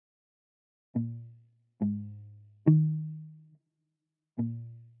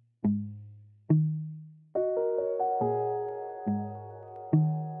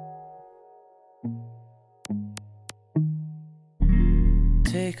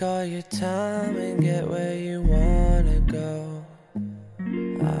Take all your time and get where you wanna go.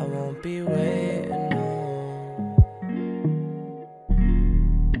 I won't be waiting home.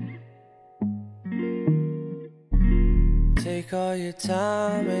 Take all your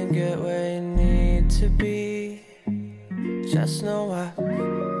time and get where you need to be. Just know I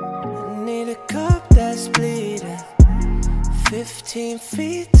need a cup that's bleeding, 15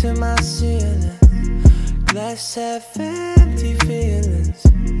 feet to my ceiling. Glass half empty feelings.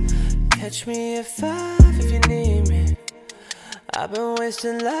 Catch me at 5 if you need me. I've been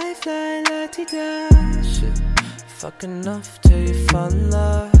wasting life like la-ti-da. Shit, fuck enough till you fall in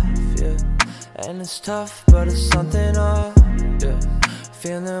love, yeah. And it's tough, but it's something off, yeah.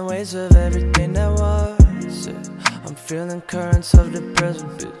 Feeling waves of everything that was, yeah. I'm feeling currents of the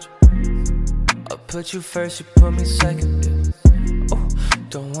present, bitch. I put you first, you put me second, yeah. Oh,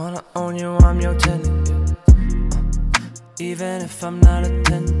 don't wanna own you, I'm your tenant, yeah. Even if I'm not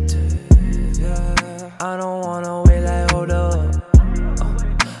attentive, yeah. I don't wanna wait like hold up.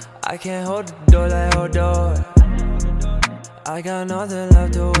 I can't hold the door like hold door. I got nothing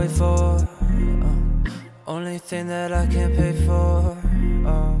left to wait for. Only thing that I can't pay for.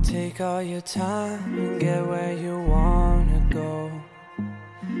 Take all your time and get where you wanna go.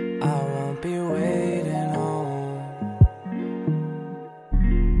 I won't be waiting home.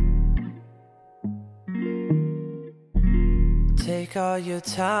 Take all your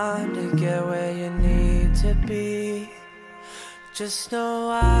time to get where you need to be. Just know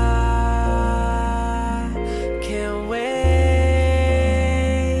I can't wait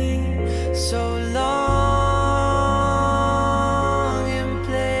so long in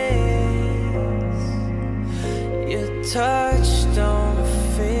place. Your touch don't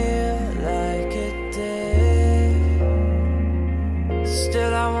feel like it did.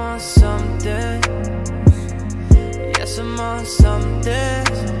 Still I want something. Yes, I'm on something.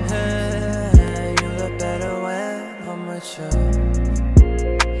 You look better when I'm with you.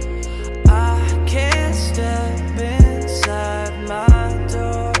 I can't step inside my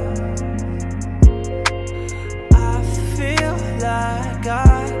door. I feel like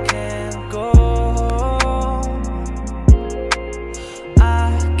I can't